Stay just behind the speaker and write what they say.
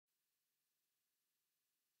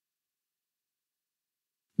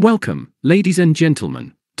Welcome, ladies and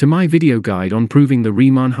gentlemen, to my video guide on proving the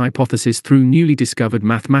Riemann hypothesis through newly discovered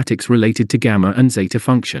mathematics related to gamma and zeta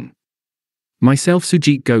function. Myself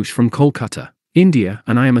Surajit Ghosh from Kolkata, India,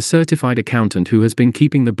 and I am a certified accountant who has been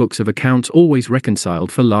keeping the books of accounts always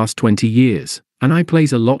reconciled for last 20 years, and I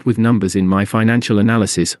plays a lot with numbers in my financial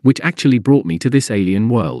analysis, which actually brought me to this alien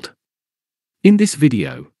world. In this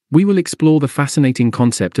video, we will explore the fascinating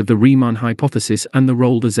concept of the Riemann hypothesis and the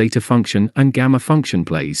role the zeta function and gamma function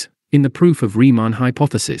plays in the proof of Riemann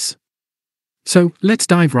hypothesis. So, let's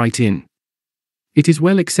dive right in. It is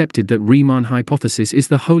well accepted that Riemann hypothesis is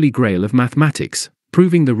the holy grail of mathematics.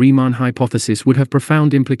 Proving the Riemann hypothesis would have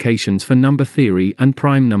profound implications for number theory and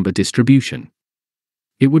prime number distribution.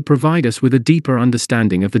 It would provide us with a deeper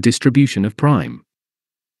understanding of the distribution of prime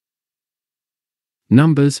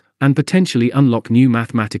numbers, and potentially unlock new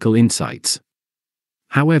mathematical insights.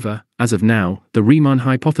 However, as of now, the Riemann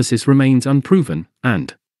hypothesis remains unproven,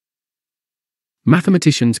 and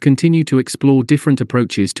mathematicians continue to explore different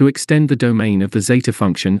approaches to extend the domain of the zeta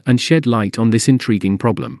function and shed light on this intriguing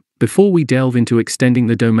problem. Before we delve into extending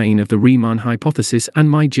the domain of the Riemann hypothesis and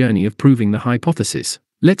my journey of proving the hypothesis,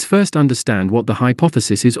 let's first understand what the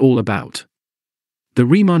hypothesis is all about. The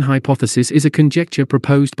Riemann hypothesis is a conjecture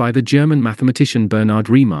proposed by the German mathematician Bernhard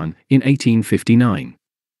Riemann in 1859.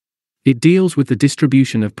 It deals with the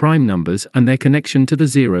distribution of prime numbers and their connection to the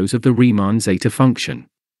zeros of the Riemann zeta function.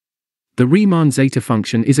 The Riemann zeta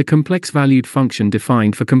function is a complex-valued function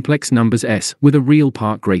defined for complex numbers s with a real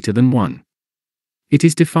part greater than 1. It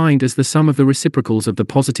is defined as the sum of the reciprocals of the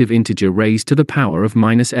positive integer raised to the power of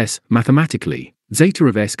minus s. Mathematically, zeta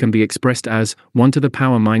of s can be expressed as 1 to the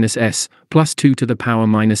power minus s, plus 2 to the power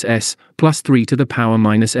minus s, plus 3 to the power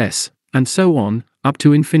minus s, and so on, up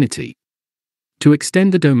to infinity. To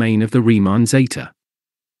extend the domain of the Riemann zeta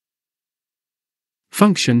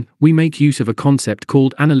function, we make use of a concept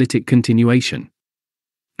called analytic continuation.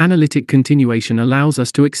 Analytic continuation allows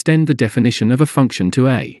us to extend the definition of a function to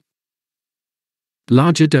a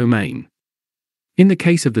larger domain. In the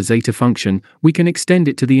case of the zeta function, we can extend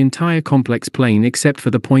it to the entire complex plane except for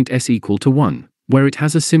the point s equal to 1, where it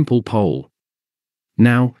has a simple pole.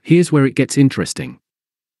 Now, here's where it gets interesting.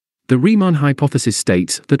 The Riemann hypothesis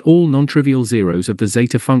states that all non-trivial zeros of the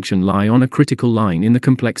zeta function lie on a critical line in the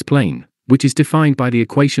complex plane, which is defined by the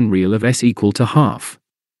equation real of s equal to half.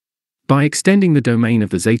 By extending the domain of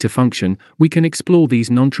the zeta function, we can explore these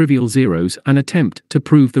non-trivial zeros and attempt to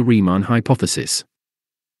prove the Riemann hypothesis.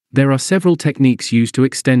 There are several techniques used to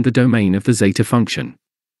extend the domain of the zeta function.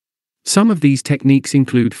 Some of these techniques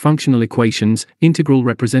include functional equations, integral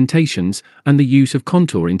representations, and the use of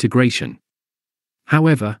contour integration.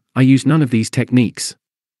 However, I use none of these techniques.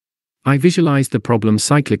 I visualized the problem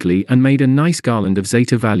cyclically and made a nice garland of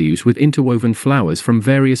zeta values with interwoven flowers from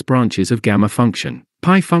various branches of gamma function,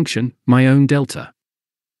 pi function, my own delta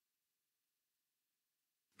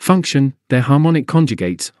function, their harmonic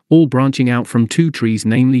conjugates, all branching out from two trees,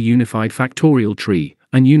 namely unified factorial tree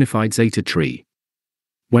and unified zeta tree.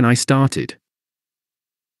 When I started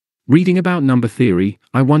reading about number theory,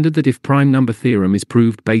 I wondered that if prime number theorem is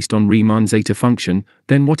proved based on Riemann zeta function,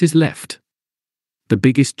 then what is left? The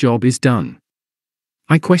biggest job is done.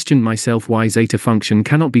 I questioned myself why zeta function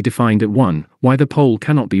cannot be defined at 1, why the pole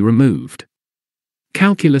cannot be removed.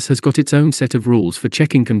 Calculus has got its own set of rules for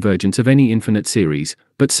checking convergence of any infinite series,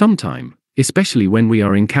 but sometime, especially when we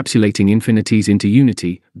are encapsulating infinities into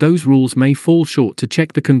unity, those rules may fall short to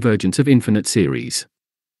check the convergence of infinite series.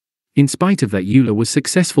 In spite of that, Euler was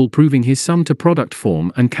successful proving his sum-to-product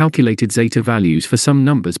form and calculated zeta values for some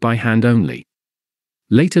numbers by hand only.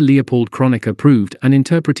 Later Leopold Kronecker proved and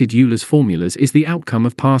interpreted Euler's formulas is the outcome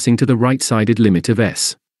of passing to the right-sided limit of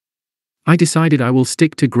s. I decided I will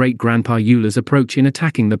stick to great-grandpa Euler's approach in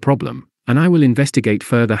attacking the problem, and I will investigate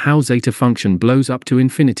further how zeta function blows up to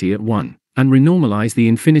infinity at 1, and renormalize the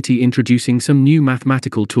infinity, introducing some new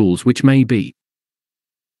mathematical tools which may be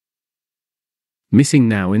missing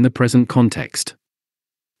now in the present context.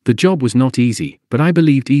 The job was not easy, but I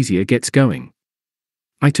believed easier gets going.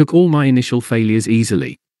 I took all my initial failures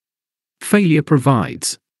easily. Failure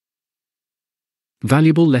provides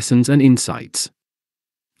valuable lessons and insights.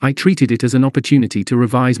 I treated it as an opportunity to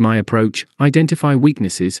revise my approach, identify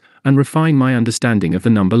weaknesses, and refine my understanding of the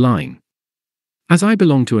number line. As I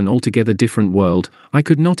belong to an altogether different world, I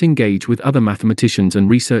could not engage with other mathematicians and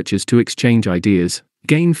researchers to exchange ideas,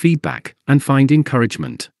 gain feedback, and find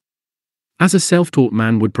encouragement. As a self-taught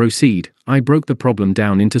man would proceed, I broke the problem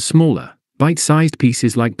down into smaller, bite-sized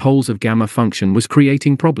pieces. Like poles of gamma function was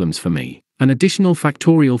creating problems for me. An additional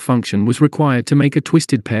factorial function was required to make a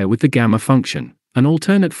twisted pair with the gamma function, An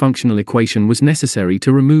alternate functional equation was necessary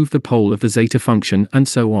to remove the pole of the zeta function, and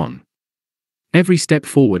so on. Every step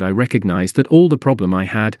forward I recognized that all the problem I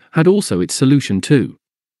had also its solution too.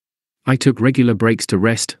 I took regular breaks to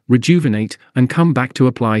rest, rejuvenate, and come back to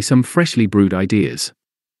apply some freshly brewed ideas.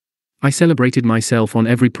 I celebrated myself on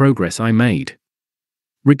every progress I made.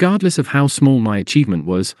 Regardless of how small my achievement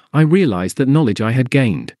was, I realized that knowledge I had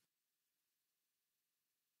gained,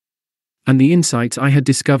 and the insights I had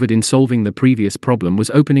discovered in solving the previous problem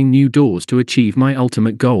was opening new doors to achieve my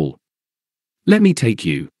ultimate goal. Let me take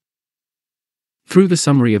you through the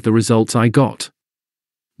summary of the results I got.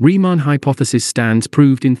 Riemann hypothesis stands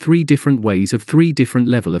proved in 3 different ways of 3 different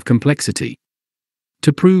level of complexity.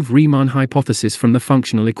 To prove Riemann hypothesis from the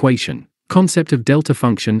functional equation, concept of delta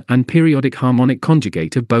function and periodic harmonic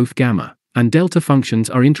conjugate of both gamma and delta functions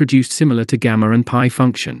are introduced similar to gamma and pi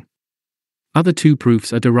function. Other 2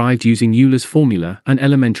 proofs are derived using Euler's formula and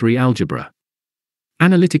elementary algebra.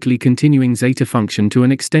 Analytically continuing zeta function to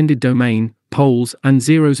an extended domain, poles and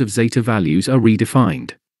zeros of zeta values are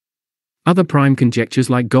redefined. Other prime conjectures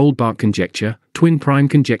like Goldbach conjecture, twin prime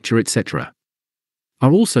conjecture etc.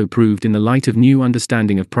 are also proved in the light of new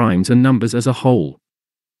understanding of primes and numbers as a whole.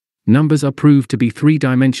 Numbers are proved to be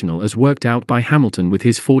 3-dimensional as worked out by Hamilton with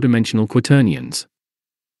his 4-dimensional quaternions.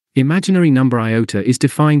 Imaginary number iota is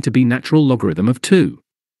defined to be natural logarithm of 2.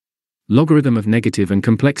 Logarithm of negative and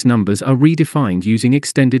complex numbers are redefined using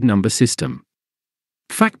extended number system.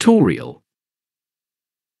 Factorial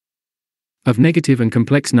of negative and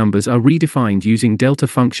complex numbers are redefined using delta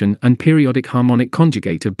function and periodic harmonic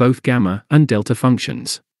conjugate of both gamma and delta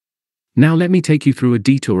functions. Now let me take you through a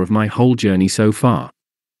detour of my whole journey so far.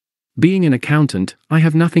 Being an accountant, I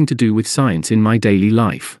have nothing to do with science in my daily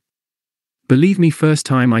life. Believe me, first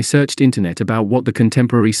time I searched internet about what the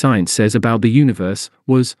contemporary science says about the universe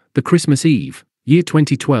was the Christmas Eve, year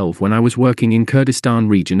 2012, when I was working in Kurdistan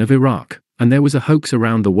region of Iraq, and there was a hoax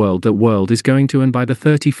around the world that world is going to end by the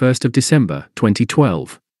 31st of December,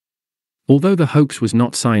 2012. Although the hoax was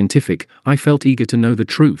not scientific, I felt eager to know the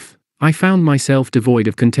truth. I found myself devoid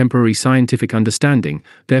of contemporary scientific understanding,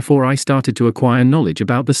 therefore I started to acquire knowledge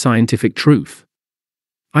about the scientific truth.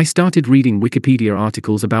 I started reading Wikipedia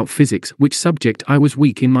articles about physics, which subject I was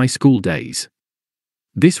weak in my school days.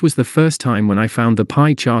 This was the first time when I found the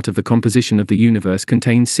pie chart of the composition of the universe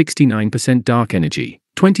contains 69% dark energy,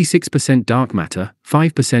 26% dark matter,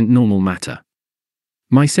 5% normal matter.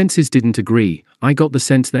 My senses didn't agree. I got the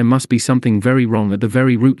sense there must be something very wrong at the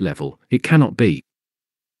very root level. It cannot be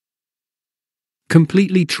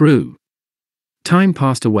completely true. Time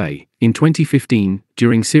passed away. In 2015,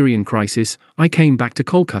 during Syrian crisis, I came back to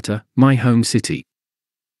Kolkata, my home city.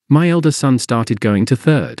 My elder son started going to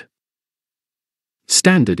 3rd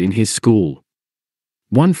standard in his school.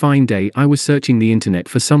 One fine day I was searching the internet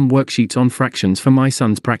for some worksheets on fractions for my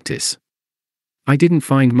son's practice. I didn't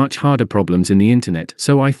find much harder problems in the internet,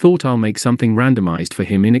 so I thought I'll make something randomized for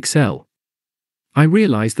him in Excel. I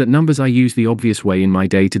realized that numbers I use the obvious way in my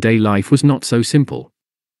day-to-day life was not so simple.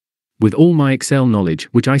 With all my Excel knowledge,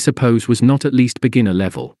 which I suppose was not at least beginner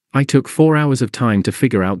level, I took 4 hours of time to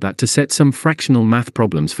figure out that to set some fractional math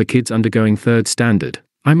problems for kids undergoing 3rd standard,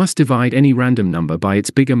 I must divide any random number by its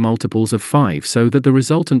bigger multiples of 5 so that the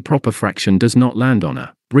resultant proper fraction does not land on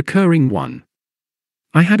a recurring 1.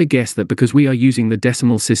 I had a guess that because we are using the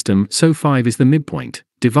decimal system, so 5 is the midpoint,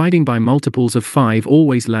 dividing by multiples of 5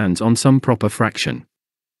 always lands on some proper fraction.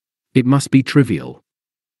 It must be trivial.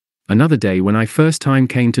 Another day when I first time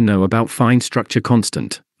came to know about fine structure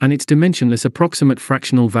constant, and its dimensionless approximate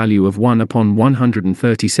fractional value of 1 upon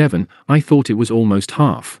 137, I thought it was almost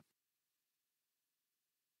half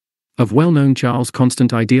of well-known Charles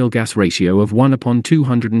constant ideal gas ratio of 1 upon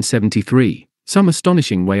 273, some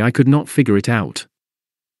astonishing way I could not figure it out.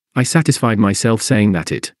 I satisfied myself saying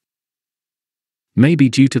that it may be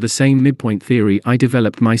due to the same midpoint theory I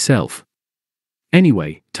developed myself.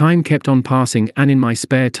 Anyway, time kept on passing, and in my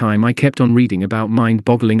spare time I kept on reading about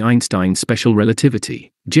mind-boggling Einstein's special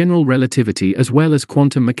relativity, general relativity as well as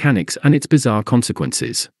quantum mechanics and its bizarre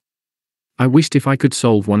consequences. I wished if I could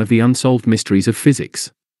solve one of the unsolved mysteries of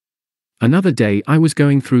physics. Another day I was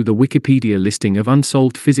going through the Wikipedia listing of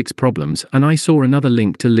unsolved physics problems and I saw another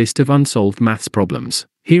link to list of unsolved maths problems.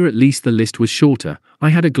 Here at least the list was shorter. I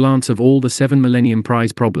had a glance of all the 7 Millennium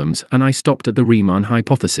Prize problems and I stopped at the Riemann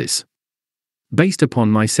hypothesis. Based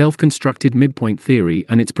upon my self-constructed midpoint theory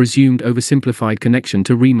and its presumed oversimplified connection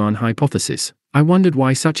to Riemann hypothesis, I wondered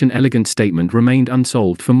why such an elegant statement remained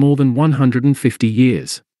unsolved for more than 150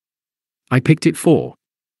 years. I picked it for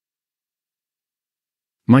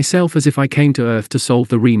myself as if I came to Earth to solve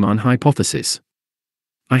the Riemann hypothesis.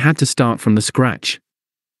 I had to start from the scratch.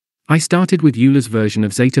 I started with Euler's version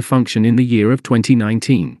of zeta function in the year of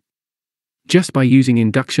 2019. Just by using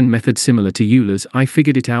induction method similar to Euler's, I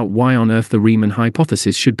figured it out why on earth the Riemann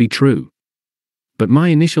hypothesis should be true. But my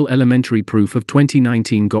initial elementary proof of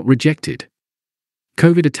 2019 got rejected.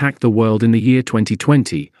 COVID attacked the world in the year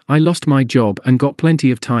 2020, I lost my job and got plenty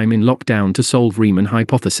of time in lockdown to solve Riemann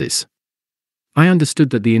hypothesis. I understood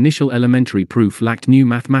that the initial elementary proof lacked new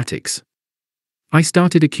mathematics. I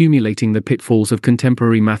started accumulating the pitfalls of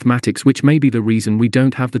contemporary mathematics, which may be the reason we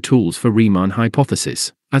don't have the tools for Riemann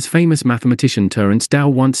hypothesis, as famous mathematician Terence Dow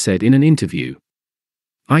once said in an interview.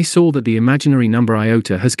 I saw that the imaginary number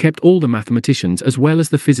iota has kept all the mathematicians as well as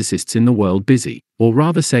the physicists in the world busy, or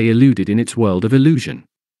rather say eluded in its world of illusion.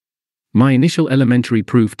 My initial elementary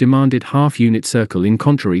proof demanded half-unit circle in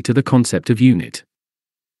contrary to the concept of unit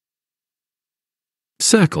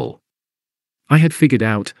circle. I had figured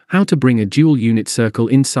out how to bring a dual unit circle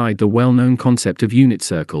inside the well-known concept of unit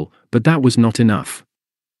circle, but that was not enough.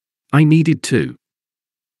 I needed to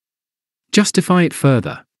justify it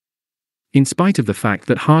further. In spite of the fact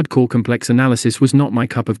that hardcore complex analysis was not my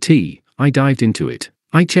cup of tea, I dived into it.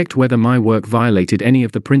 I checked whether my work violated any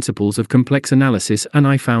of the principles of complex analysis and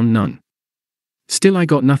I found none. Still, I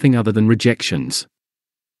got nothing other than rejections.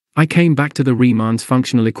 I came back to the Riemann's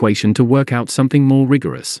functional equation to work out something more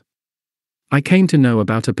rigorous. I came to know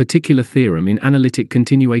about a particular theorem in analytic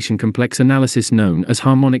continuation complex analysis known as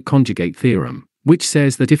harmonic conjugate theorem, which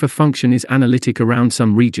says that if a function is analytic around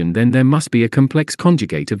some region, then there must be a complex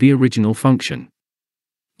conjugate of the original function.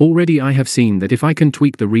 Already I have seen that if I can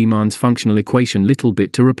tweak the Riemann's functional equation little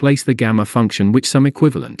bit to replace the gamma function with some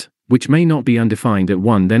equivalent, which may not be undefined at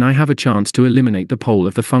 1, then I have a chance to eliminate the pole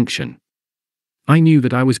of the function. I knew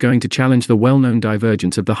that I was going to challenge the well-known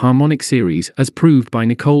divergence of the harmonic series as proved by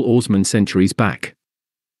Nicole Orsman centuries back.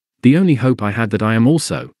 The only hope I had that I am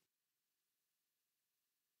also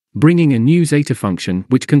bringing a new zeta function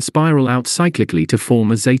which can spiral out cyclically to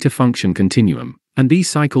form a zeta function continuum, and these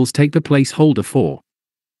cycles take the placeholder for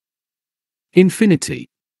infinity.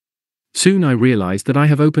 Soon I realized that I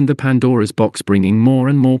have opened the Pandora's box, bringing more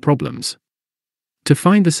and more problems. To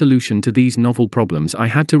find the solution to these novel problems, I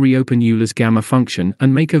had to reopen Euler's gamma function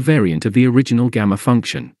and make a variant of the original gamma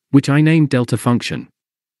function, which I named delta function.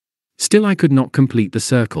 Still, I could not complete the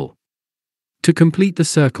circle. To complete the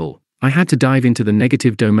circle, I had to dive into the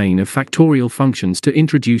negative domain of factorial functions to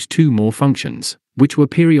introduce two more functions, which were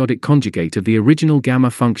periodic conjugate of the original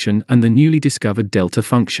gamma function and the newly discovered delta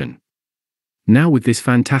function. Now with this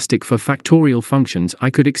fantastic for factorial functions,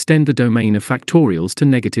 I could extend the domain of factorials to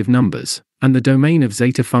negative numbers, and the domain of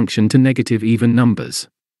zeta function to negative even numbers.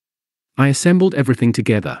 I assembled everything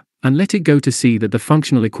together, and let it go to see that the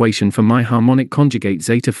functional equation for my harmonic conjugate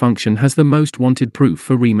zeta function has the most wanted proof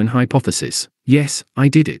for Riemann hypothesis. Yes, I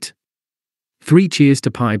did it. 3 cheers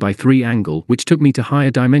to pi by 3 angle, which took me to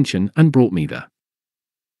higher dimension and brought me the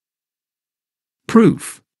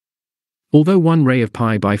proof. Although one ray of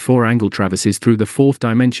pi by 4 angle traverses through the 4th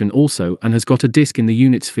dimension also and has got a disk in the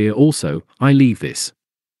unit sphere also, I leave this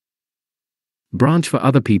branch for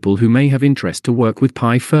other people who may have interest to work with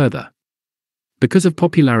pi further. Because of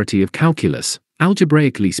popularity of calculus,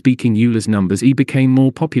 algebraically speaking, Euler's numbers E became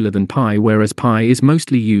more popular than pi, whereas pi is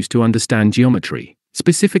mostly used to understand geometry,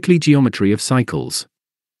 specifically geometry of cycles.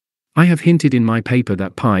 I have hinted in my paper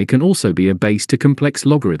that pi can also be a base to complex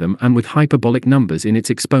logarithm, and with hyperbolic numbers in its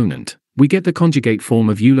exponent, we get the conjugate form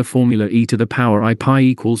of Euler formula e to the power I pi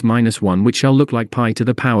equals -1, which shall look like pi to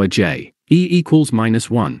the power j, e equals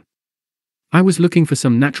 -1. I was looking for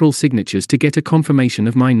some natural signatures to get a confirmation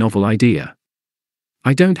of my novel idea.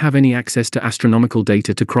 I don't have any access to astronomical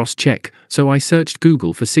data to cross-check, so I searched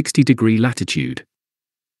Google for 60-degree latitude.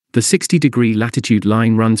 The 60-degree latitude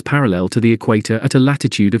line runs parallel to the equator at a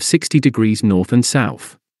latitude of 60 degrees north and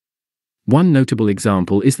south. One notable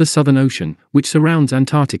example is the Southern Ocean, which surrounds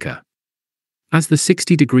Antarctica. As the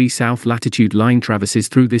 60-degree south latitude line traverses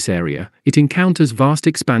through this area, it encounters vast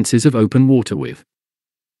expanses of open water with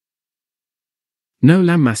no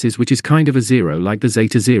landmasses, which is kind of a zero like the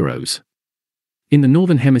zeta zeros. In the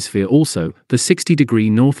northern hemisphere also, the 60-degree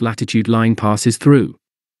north latitude line passes through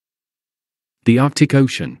the Arctic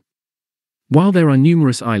Ocean. While there are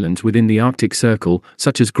numerous islands within the Arctic Circle,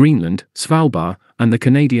 such as Greenland, Svalbard, and the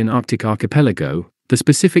Canadian Arctic Archipelago, the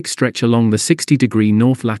specific stretch along the 60-degree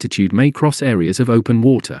north latitude may cross areas of open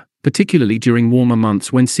water, particularly during warmer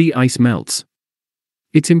months when sea ice melts.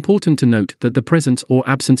 It's important to note that the presence or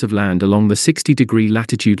absence of land along the 60-degree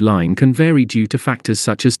latitude line can vary due to factors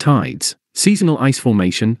such as tides, seasonal ice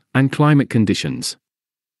formation, and climate conditions.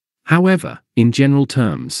 However, in general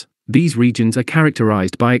terms, These regions are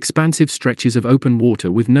characterized by expansive stretches of open water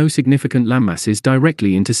with no significant landmasses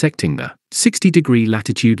directly intersecting the 60-degree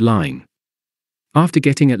latitude line. After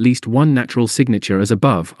getting at least one natural signature as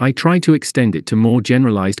above, I try to extend it to more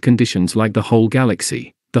generalized conditions like the whole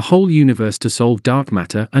galaxy, the whole universe, to solve dark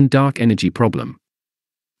matter and dark energy problem.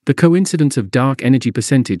 The coincidence of dark energy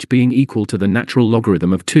percentage being equal to the natural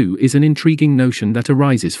logarithm of 2 is an intriguing notion that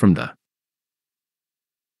arises from the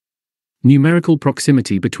numerical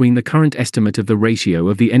proximity between the current estimate of the ratio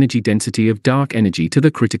of the energy density of dark energy to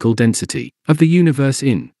the critical density of the universe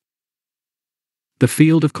in the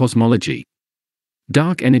field of cosmology.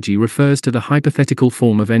 Dark energy refers to the hypothetical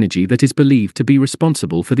form of energy that is believed to be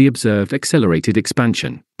responsible for the observed accelerated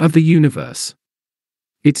expansion of the universe.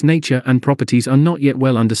 Its nature and properties are not yet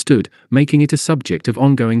well understood, making it a subject of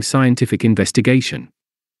ongoing scientific investigation.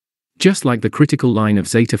 Just like the critical line of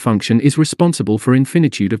zeta function is responsible for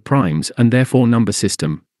infinitude of primes and therefore number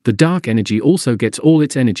system, the dark energy also gets all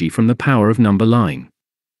its energy from the power of number line.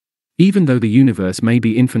 Even though the universe may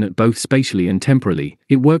be infinite both spatially and temporally,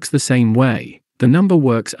 it works the same way. The number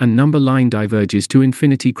works and number line diverges to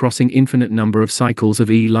infinity, crossing infinite number of cycles of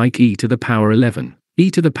e, like e to the power 11. e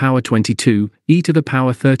to the power 22, e to the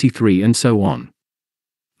power 33, and so on.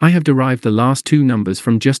 I have derived the last two numbers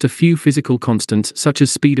from just a few physical constants such as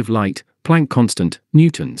speed of light, Planck constant,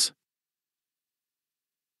 Newton's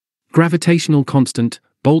gravitational constant,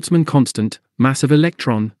 Boltzmann constant, mass of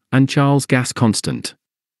electron, and Charles gas constant.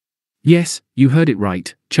 Yes, you heard it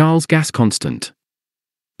right, Charles gas constant.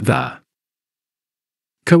 The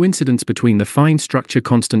coincidence between the fine structure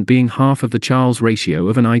constant being half of the Charles ratio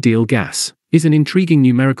of an ideal gas is an intriguing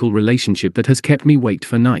numerical relationship that has kept me awake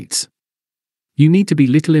for nights. You need to be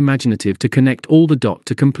little imaginative to connect all the dots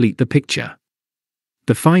to complete the picture.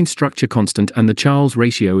 The fine structure constant and the Charles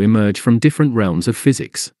ratio emerge from different realms of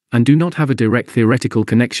physics, and do not have a direct theoretical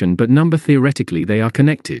connection, but number theoretically they are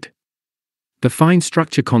connected. The fine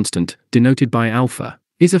structure constant, denoted by alpha,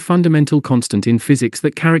 is a fundamental constant in physics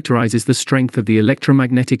that characterizes the strength of the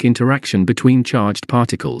electromagnetic interaction between charged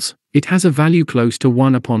particles. It has a value close to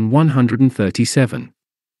 1 upon 137.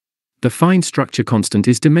 The fine structure constant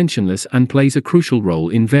is dimensionless and plays a crucial role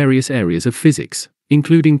in various areas of physics,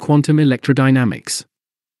 including quantum electrodynamics.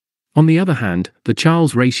 On the other hand, the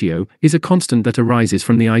Charles ratio is a constant that arises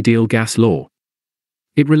from the ideal gas law.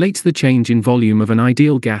 It relates the change in volume of an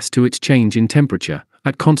ideal gas to its change in temperature,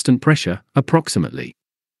 at constant pressure, approximately.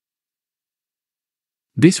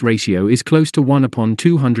 This ratio is close to 1 upon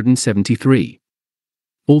 273.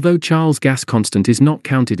 Although Charles gas constant is not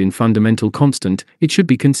counted in fundamental constant, it should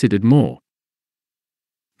be considered more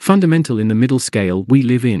fundamental in the middle scale we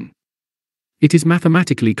live in. It is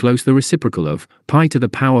mathematically close the reciprocal of pi to the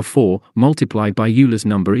power 4 multiplied by Euler's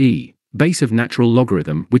number e, base of natural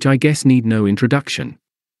logarithm, which I guess need no introduction.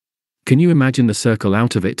 Can you imagine the circle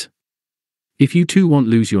out of it? If you too won't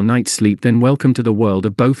lose your night's sleep, then welcome to the world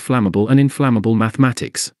of both flammable and inflammable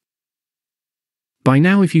mathematics. By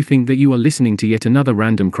now, if you think that you are listening to yet another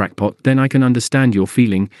random crackpot, then I can understand your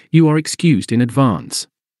feeling. You are excused in advance.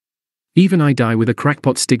 Even I die with a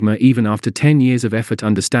crackpot stigma even after 10 years of effort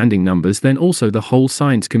understanding numbers, then also the whole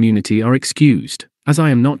science community are excused. As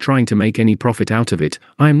I am not trying to make any profit out of it,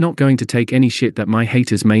 I am not going to take any shit that my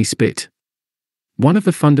haters may spit. One of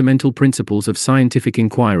the fundamental principles of scientific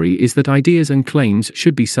inquiry is that ideas and claims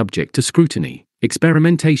should be subject to scrutiny,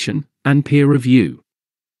 experimentation, and peer review.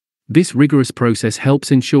 This rigorous process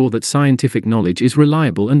helps ensure that scientific knowledge is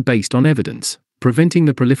reliable and based on evidence, preventing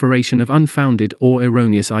the proliferation of unfounded or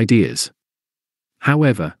erroneous ideas.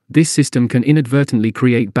 However, this system can inadvertently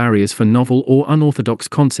create barriers for novel or unorthodox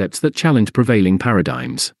concepts that challenge prevailing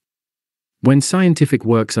paradigms. When scientific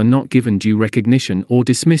works are not given due recognition or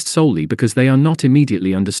dismissed solely because they are not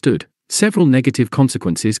immediately understood, several negative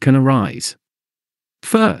consequences can arise.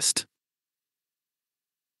 First,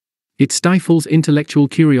 it stifles intellectual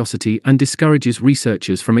curiosity and discourages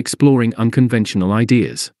researchers from exploring unconventional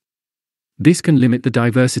ideas. This can limit the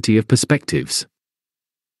diversity of perspectives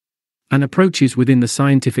and approaches within the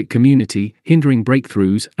scientific community, hindering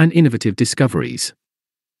breakthroughs and innovative discoveries.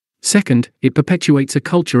 Second, it perpetuates a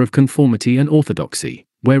culture of conformity and orthodoxy,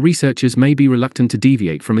 where researchers may be reluctant to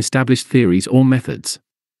deviate from established theories or methods.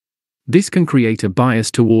 This can create a bias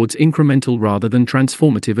towards incremental rather than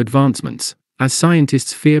transformative advancements, as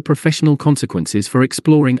scientists fear professional consequences for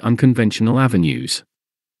exploring unconventional avenues.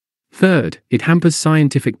 Third, it hampers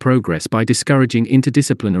scientific progress by discouraging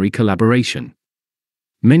interdisciplinary collaboration.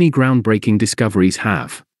 Many groundbreaking discoveries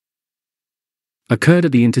have occurred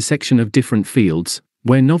at the intersection of different fields,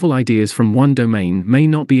 where novel ideas from one domain may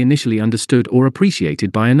not be initially understood or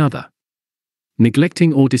appreciated by another.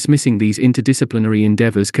 Neglecting or dismissing these interdisciplinary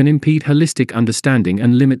endeavors can impede holistic understanding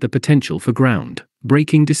and limit the potential for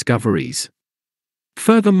ground-breaking discoveries.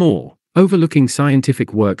 Furthermore, overlooking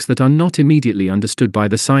scientific works that are not immediately understood by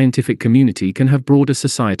the scientific community can have broader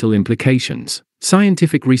societal implications.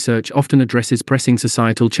 Scientific research often addresses pressing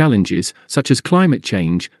societal challenges, such as climate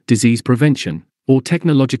change, disease prevention, or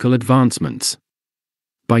technological advancements.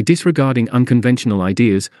 By disregarding unconventional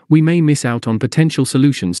ideas, we may miss out on potential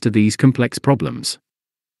solutions to these complex problems.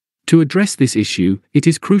 To address this issue, it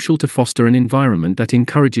is crucial to foster an environment that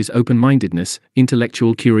encourages open-mindedness,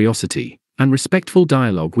 intellectual curiosity, and respectful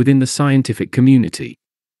dialogue within the scientific community.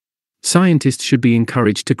 Scientists should be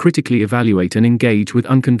encouraged to critically evaluate and engage with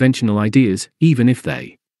unconventional ideas, even if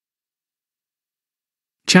they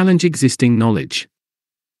challenge existing knowledge.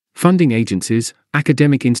 Funding agencies,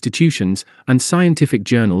 academic institutions, and scientific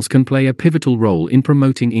journals can play a pivotal role in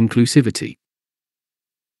promoting inclusivity,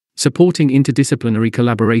 supporting interdisciplinary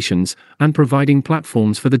collaborations, and providing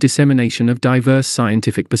platforms for the dissemination of diverse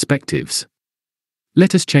scientific perspectives.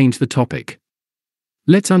 Let us change the topic.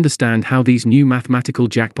 Let's understand how these new mathematical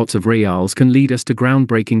jackpots of reals can lead us to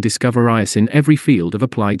groundbreaking discoveries in every field of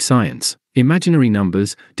applied science. Imaginary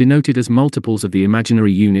numbers, denoted as multiples of the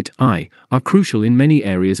imaginary unit I, are crucial in many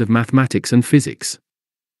areas of mathematics and physics.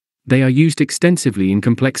 They are used extensively in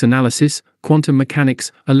complex analysis, quantum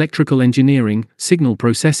mechanics, electrical engineering, signal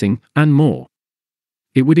processing, and more.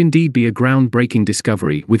 It would indeed be a groundbreaking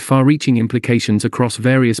discovery with far-reaching implications across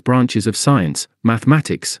various branches of science,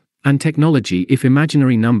 mathematics, and technology if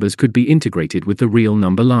imaginary numbers could be integrated with the real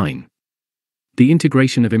number line. The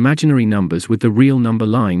integration of imaginary numbers with the real number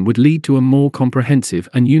line would lead to a more comprehensive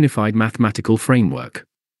and unified mathematical framework.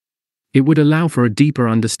 It would allow for a deeper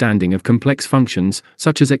understanding of complex functions,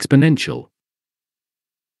 such as exponential,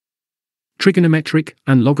 trigonometric,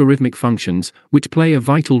 and logarithmic functions, which play a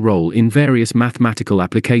vital role in various mathematical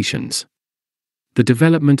applications. The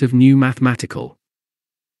development of new mathematical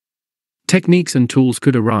techniques and tools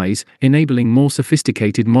could arise, enabling more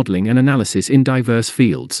sophisticated modeling and analysis in diverse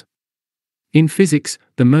fields. In physics,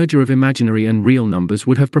 the merger of imaginary and real numbers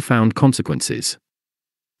would have profound consequences.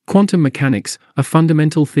 Quantum mechanics, a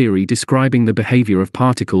fundamental theory describing the behavior of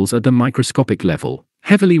particles at the microscopic level,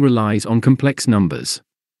 heavily relies on complex numbers.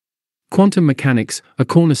 Quantum mechanics, a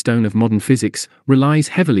cornerstone of modern physics, relies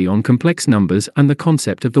heavily on complex numbers and the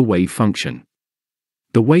concept of the wave function.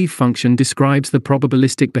 The wave function describes the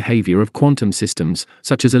probabilistic behavior of quantum systems,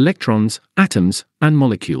 such as electrons, atoms, and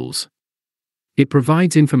molecules. It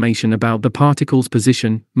provides information about the particle's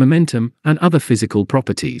position, momentum, and other physical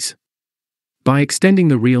properties. By extending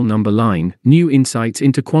the real number line, new insights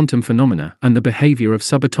into quantum phenomena and the behavior of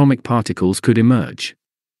subatomic particles could emerge.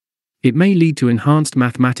 It may lead to enhanced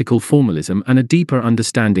mathematical formalism and a deeper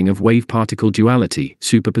understanding of wave-particle duality,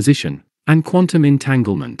 superposition, and quantum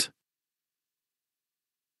entanglement.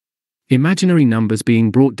 Imaginary numbers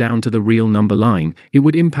being brought down to the real number line, it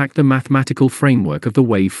would impact the mathematical framework of the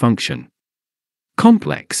wave function.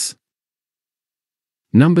 Complex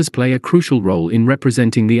numbers play a crucial role in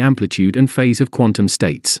representing the amplitude and phase of quantum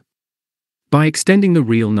states. By extending the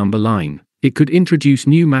real number line, it could introduce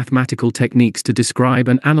new mathematical techniques to describe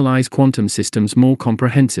and analyze quantum systems more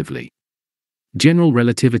comprehensively. General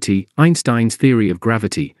relativity, Einstein's theory of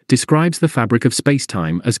gravity, describes the fabric of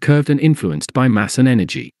spacetime as curved and influenced by mass and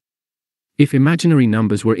energy. If imaginary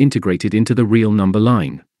numbers were integrated into the real number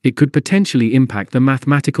line, it could potentially impact the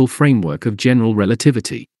mathematical framework of general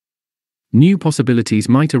relativity. New possibilities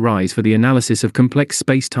might arise for the analysis of complex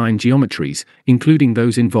space-time geometries, including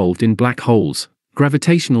those involved in black holes,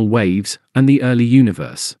 gravitational waves, and the early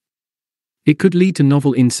universe. It could lead to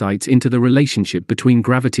novel insights into the relationship between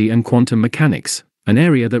gravity and quantum mechanics, an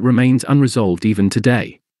area that remains unresolved even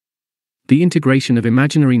today. The integration of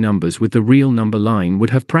imaginary numbers with the real number line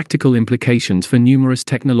would have practical implications for numerous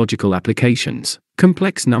technological applications.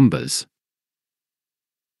 Complex numbers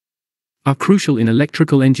are crucial in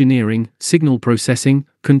electrical engineering, signal processing,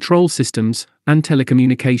 control systems, and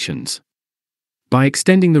telecommunications. By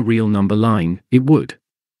extending the real number line, it would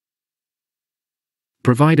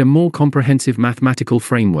provide a more comprehensive mathematical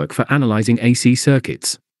framework for analyzing AC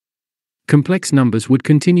circuits. Complex numbers would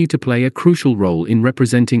continue to play a crucial role in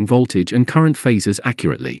representing voltage and current phases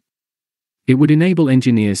accurately. It would enable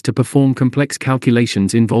engineers to perform complex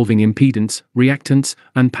calculations involving impedance, reactance,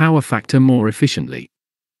 and power factor more efficiently.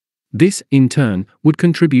 This, in turn, would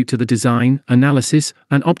contribute to the design, analysis,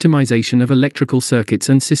 and optimization of electrical circuits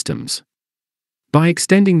and systems. By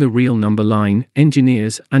extending the real number line,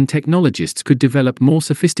 engineers and technologists could develop more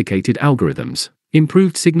sophisticated algorithms,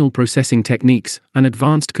 improved signal processing techniques, and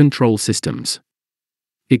advanced control systems.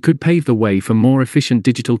 It could pave the way for more efficient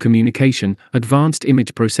digital communication, advanced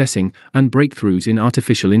image processing, and breakthroughs in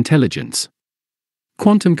artificial intelligence.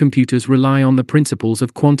 Quantum computers rely on the principles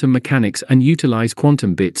of quantum mechanics and utilize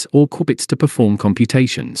quantum bits or qubits to perform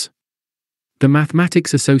computations. The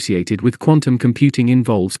mathematics associated with quantum computing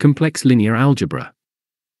involves complex linear algebra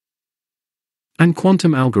and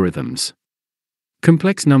quantum algorithms.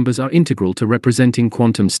 Complex numbers are integral to representing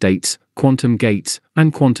quantum states, quantum gates,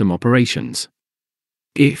 and quantum operations.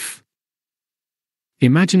 If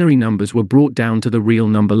imaginary numbers were brought down to the real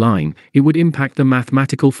number line, it would impact the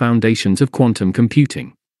mathematical foundations of quantum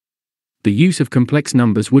computing. The use of complex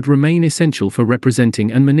numbers would remain essential for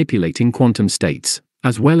representing and manipulating quantum states,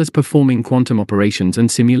 as well as performing quantum operations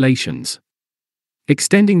and simulations.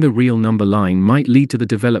 Extending the real number line might lead to the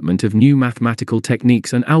development of new mathematical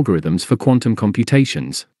techniques and algorithms for quantum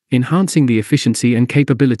computations, enhancing the efficiency and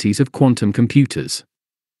capabilities of quantum computers.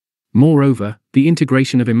 Moreover, the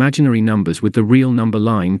integration of imaginary numbers with the real number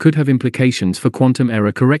line could have implications for quantum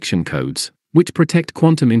error correction codes, which protect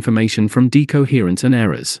quantum information from decoherence and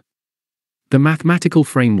errors. The mathematical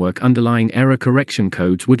framework underlying error correction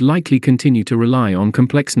codes would likely continue to rely on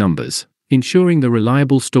complex numbers, ensuring the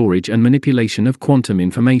reliable storage and manipulation of quantum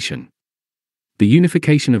information. The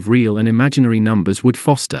unification of real and imaginary numbers would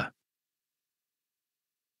foster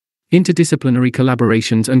interdisciplinary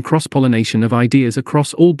collaborations and cross-pollination of ideas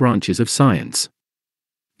across all branches of science.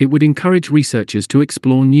 It would encourage researchers to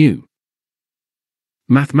explore new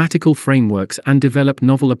mathematical frameworks and develop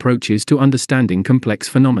novel approaches to understanding complex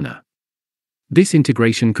phenomena. This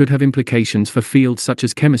integration could have implications for fields such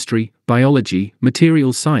as chemistry, biology,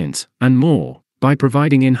 materials science, and more, by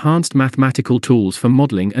providing enhanced mathematical tools for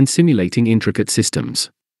modeling and simulating intricate systems.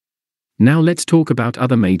 Now let's talk about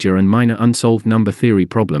other major and minor unsolved number theory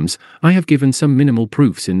problems. I have given some minimal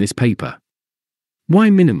proofs in this paper.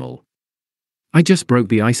 Why minimal? I just broke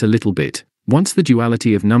the ice a little bit. Once the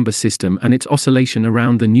duality of number system and its oscillation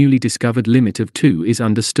around the newly discovered limit of 2 is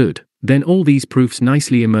understood, then all these proofs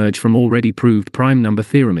nicely emerge from already proved prime number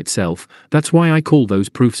theorem itself. That's why I call those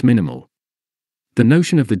proofs minimal. The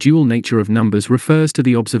notion of the dual nature of numbers refers to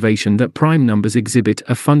the observation that prime numbers exhibit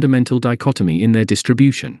a fundamental dichotomy in their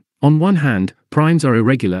distribution. On one hand, primes are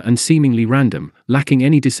irregular and seemingly random, lacking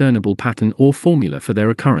any discernible pattern or formula for their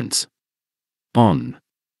occurrence. On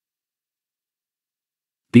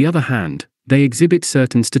the other hand, they exhibit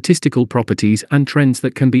certain statistical properties and trends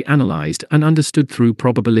that can be analyzed and understood through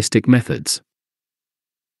probabilistic methods.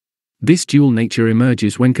 This dual nature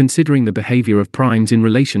emerges when considering the behavior of primes in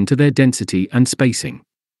relation to their density and spacing.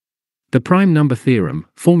 The prime number theorem,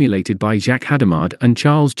 formulated by Jacques Hadamard and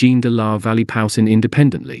Charles-Jean de la Vallée-Poussin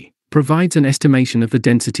independently, provides an estimation of the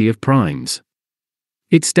density of primes.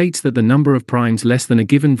 It states that the number of primes less than a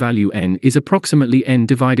given value n is approximately n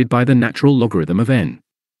divided by the natural logarithm of n.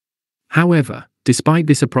 However, despite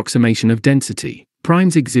this approximation of density,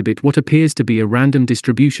 primes exhibit what appears to be a random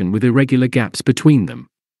distribution with irregular gaps between them.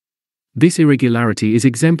 This irregularity is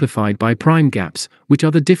exemplified by prime gaps, which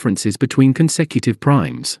are the differences between consecutive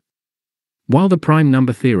primes. While the prime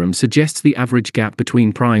number theorem suggests the average gap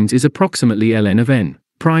between primes is approximately ln of n,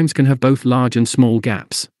 primes can have both large and small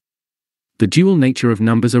gaps. The dual nature of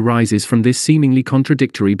numbers arises from this seemingly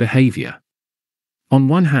contradictory behavior. On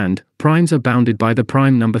one hand, primes are bounded by the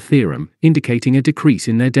prime number theorem, indicating a decrease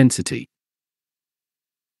in their density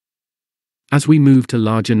as we move to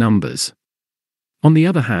larger numbers. On the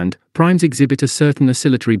other hand, primes exhibit a certain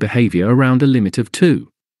oscillatory behavior around a limit of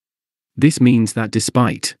 2. This means that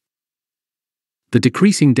despite the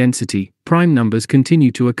decreasing density, prime numbers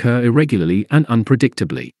continue to occur irregularly and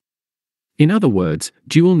unpredictably. In other words,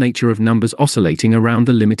 dual nature of numbers oscillating around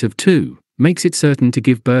the limit of 2 makes it certain to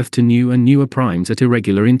give birth to new and newer primes at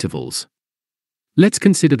irregular intervals. Let's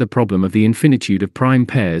consider the problem of the infinitude of prime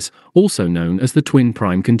pairs, also known as the twin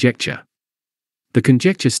prime conjecture. The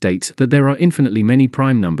conjecture states that there are infinitely many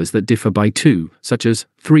prime numbers that differ by 2, such as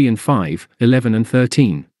 3 and 5, 11 and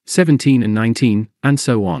 13, 17 and 19, and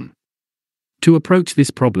so on. To approach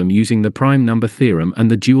this problem using the prime number theorem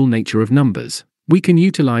and the dual nature of numbers, we can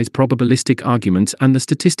utilize probabilistic arguments and the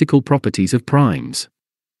statistical properties of primes.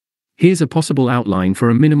 Here's a possible outline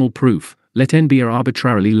for a minimal proof. Let n be an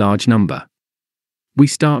arbitrarily large number. We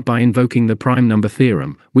start by invoking the prime number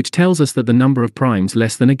theorem, which tells us that the number of primes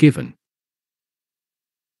less than a given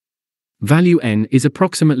value n is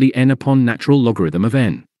approximately n upon natural logarithm of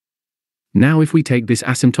n. Now if we take this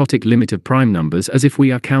asymptotic limit of prime numbers as if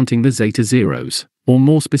we are counting the zeta zeros, or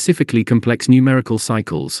more specifically complex numerical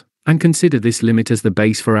cycles, and consider this limit as the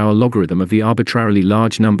base for our logarithm of the arbitrarily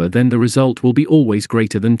large number, then the result will be always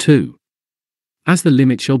greater than 2. As the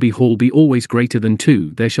limit shall be Hall be always greater than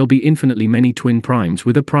 2, there shall be infinitely many twin primes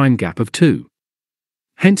with a prime gap of 2.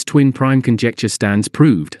 Hence twin prime conjecture stands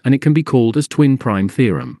proved, and it can be called as twin prime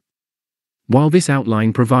theorem. While this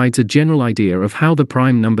outline provides a general idea of how the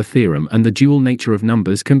prime number theorem and the dual nature of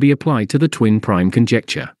numbers can be applied to the twin prime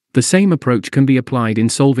conjecture, the same approach can be applied in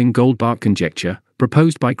solving Goldbach conjecture,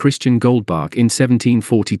 proposed by Christian Goldbach in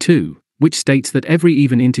 1742, which states that every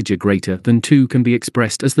even integer greater than 2 can be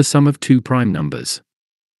expressed as the sum of two prime numbers.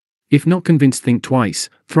 If not convinced, think twice,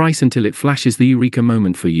 thrice until it flashes the eureka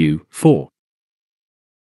moment for you. 4.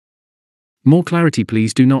 More clarity,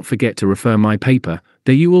 please do not forget to refer my paper,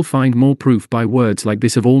 there you will find more proof by words like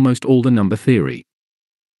this of almost all the number theory.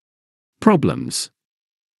 Problems.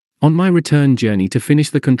 On my return journey to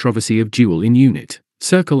finish the controversy of dual in unit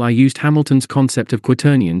circle, I used Hamilton's concept of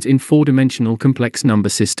quaternions in four-dimensional complex number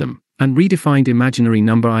system, and redefined imaginary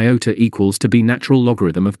number iota equals to be natural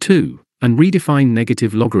logarithm of 2, and redefined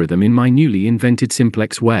negative logarithm in my newly invented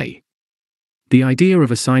simplex way. The idea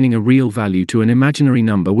of assigning a real value to an imaginary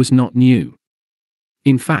number was not new.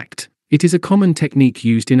 In fact, it is a common technique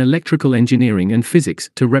used in electrical engineering and physics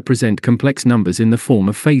to represent complex numbers in the form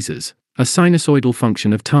of phasors, a sinusoidal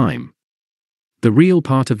function of time. The real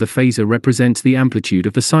part of the phasor represents the amplitude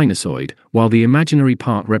of the sinusoid, while the imaginary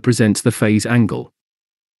part represents the phase angle.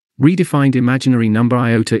 Redefined imaginary number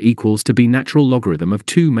iota equals to be natural logarithm of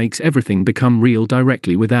 2 makes everything become real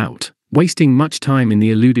directly without wasting much time in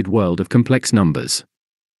the eluded world of complex numbers.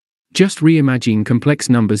 Just reimagine complex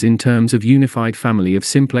numbers in terms of unified family of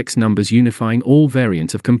simplex numbers unifying all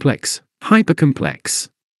variants of complex, hypercomplex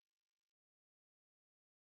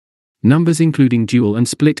numbers including dual and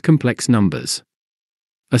split complex numbers.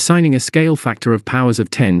 Assigning a scale factor of powers of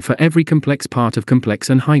 10 for every complex part of complex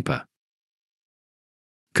and hyper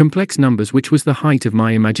complex numbers, which was the height of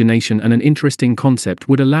my imagination and an interesting concept,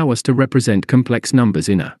 would allow us to represent complex numbers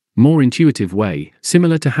in a more intuitive way,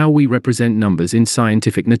 similar to how we represent numbers in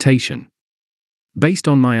scientific notation. Based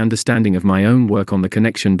on my understanding of my own work on the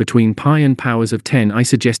connection between pi and powers of 10, I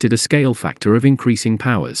suggested a scale factor of increasing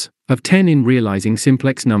powers of 10 in realizing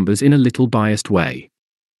simplex numbers in a little biased way.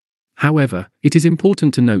 However, it is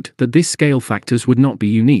important to note that this scale factors would not be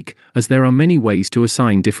unique, as there are many ways to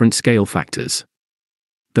assign different scale factors.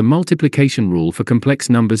 The multiplication rule for complex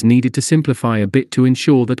numbers needed to simplify a bit to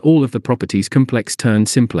ensure that all of the properties complex turned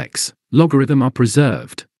simplex logarithm are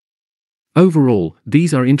preserved. Overall,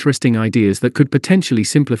 these are interesting ideas that could potentially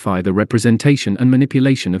simplify the representation and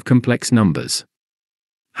manipulation of complex numbers.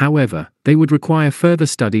 However, they would require further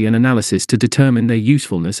study and analysis to determine their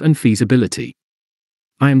usefulness and feasibility.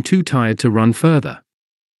 I am too tired to run further.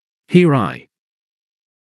 Here I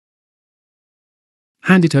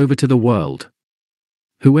hand it over to the world.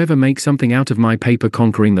 Whoever makes something out of my paper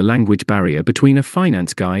conquering the language barrier between a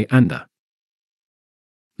finance guy and the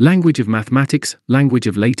language of mathematics, language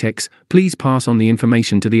of latex, please pass on the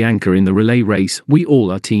information to the anchor in the relay race. We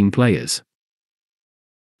all are team players.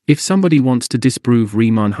 If somebody wants to disprove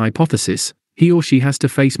Riemann hypothesis, he or she has to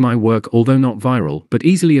face my work, although not viral but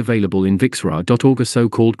easily available in vixra.org, a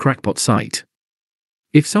so-called crackpot site.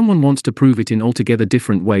 If someone wants to prove it in altogether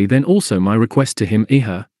different way, then also my request to him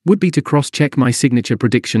her would be to cross-check my signature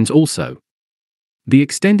predictions also. The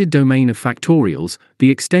extended domain of factorials, the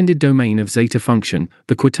extended domain of zeta function,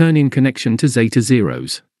 the quaternion connection to zeta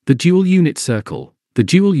zeros, the dual unit circle, the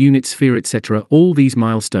dual unit sphere, etc. All these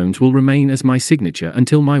milestones will remain as my signature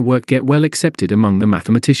until my work get well accepted among the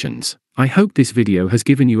mathematicians. I hope this video has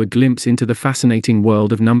given you a glimpse into the fascinating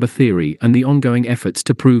world of number theory and the ongoing efforts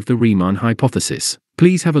to prove the Riemann hypothesis.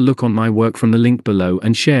 Please have a look on my work from the link below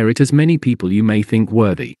and share it as many people you may think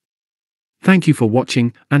worthy. Thank you for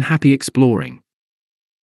watching, and happy exploring.